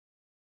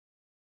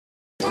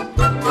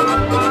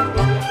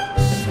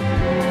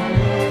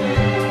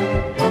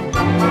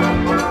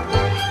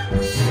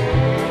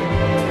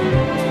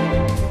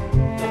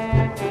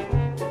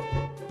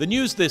The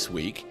news this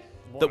week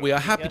that we are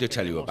happy to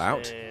tell you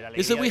about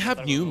is that we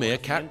have new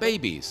meerkat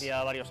babies.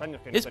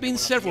 It's been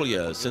several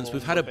years since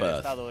we've had a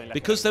birth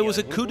because there was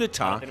a coup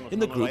d'etat in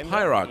the group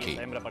hierarchy.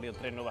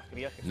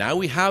 Now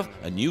we have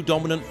a new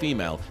dominant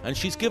female and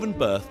she's given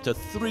birth to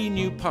 3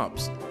 new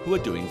pups who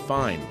are doing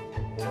fine.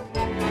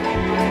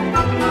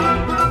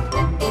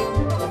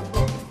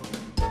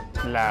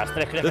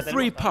 The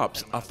 3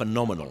 pups are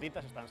phenomenal.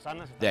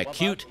 They're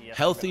cute,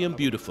 healthy and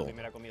beautiful,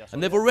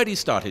 and they've already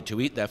started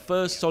to eat their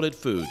first solid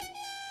food.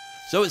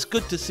 So it's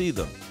good to see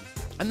them.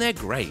 And they're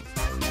great.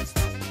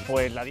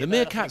 The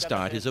meerkat's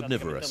diet is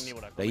omnivorous.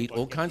 They eat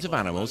all kinds of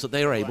animals that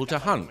they are able to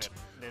hunt,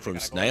 from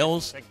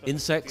snails,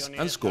 insects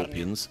and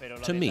scorpions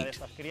to meat.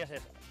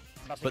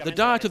 But the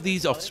diet of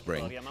these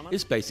offspring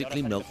is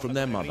basically milk from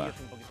their mother,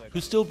 who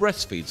still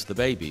breastfeeds the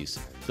babies,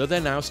 though they're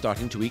now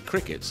starting to eat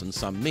crickets and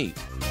some meat.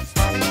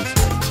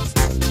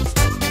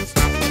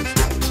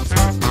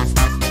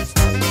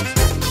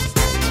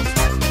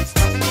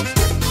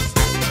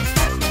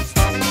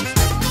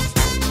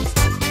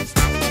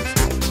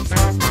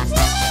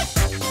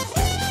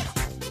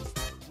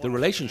 The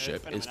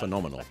relationship is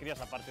phenomenal.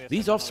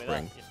 These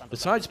offspring,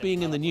 besides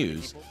being in the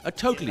news, are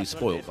totally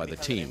spoilt by the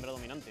team.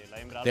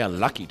 They are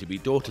lucky to be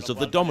daughters of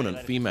the dominant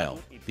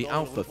female, the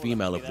alpha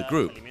female of the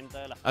group,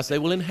 as they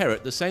will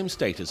inherit the same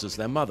status as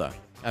their mother.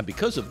 And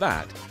because of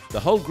that, the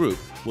whole group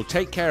will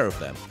take care of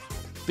them,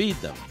 feed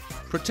them,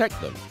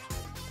 protect them.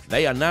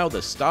 They are now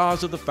the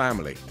stars of the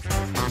family.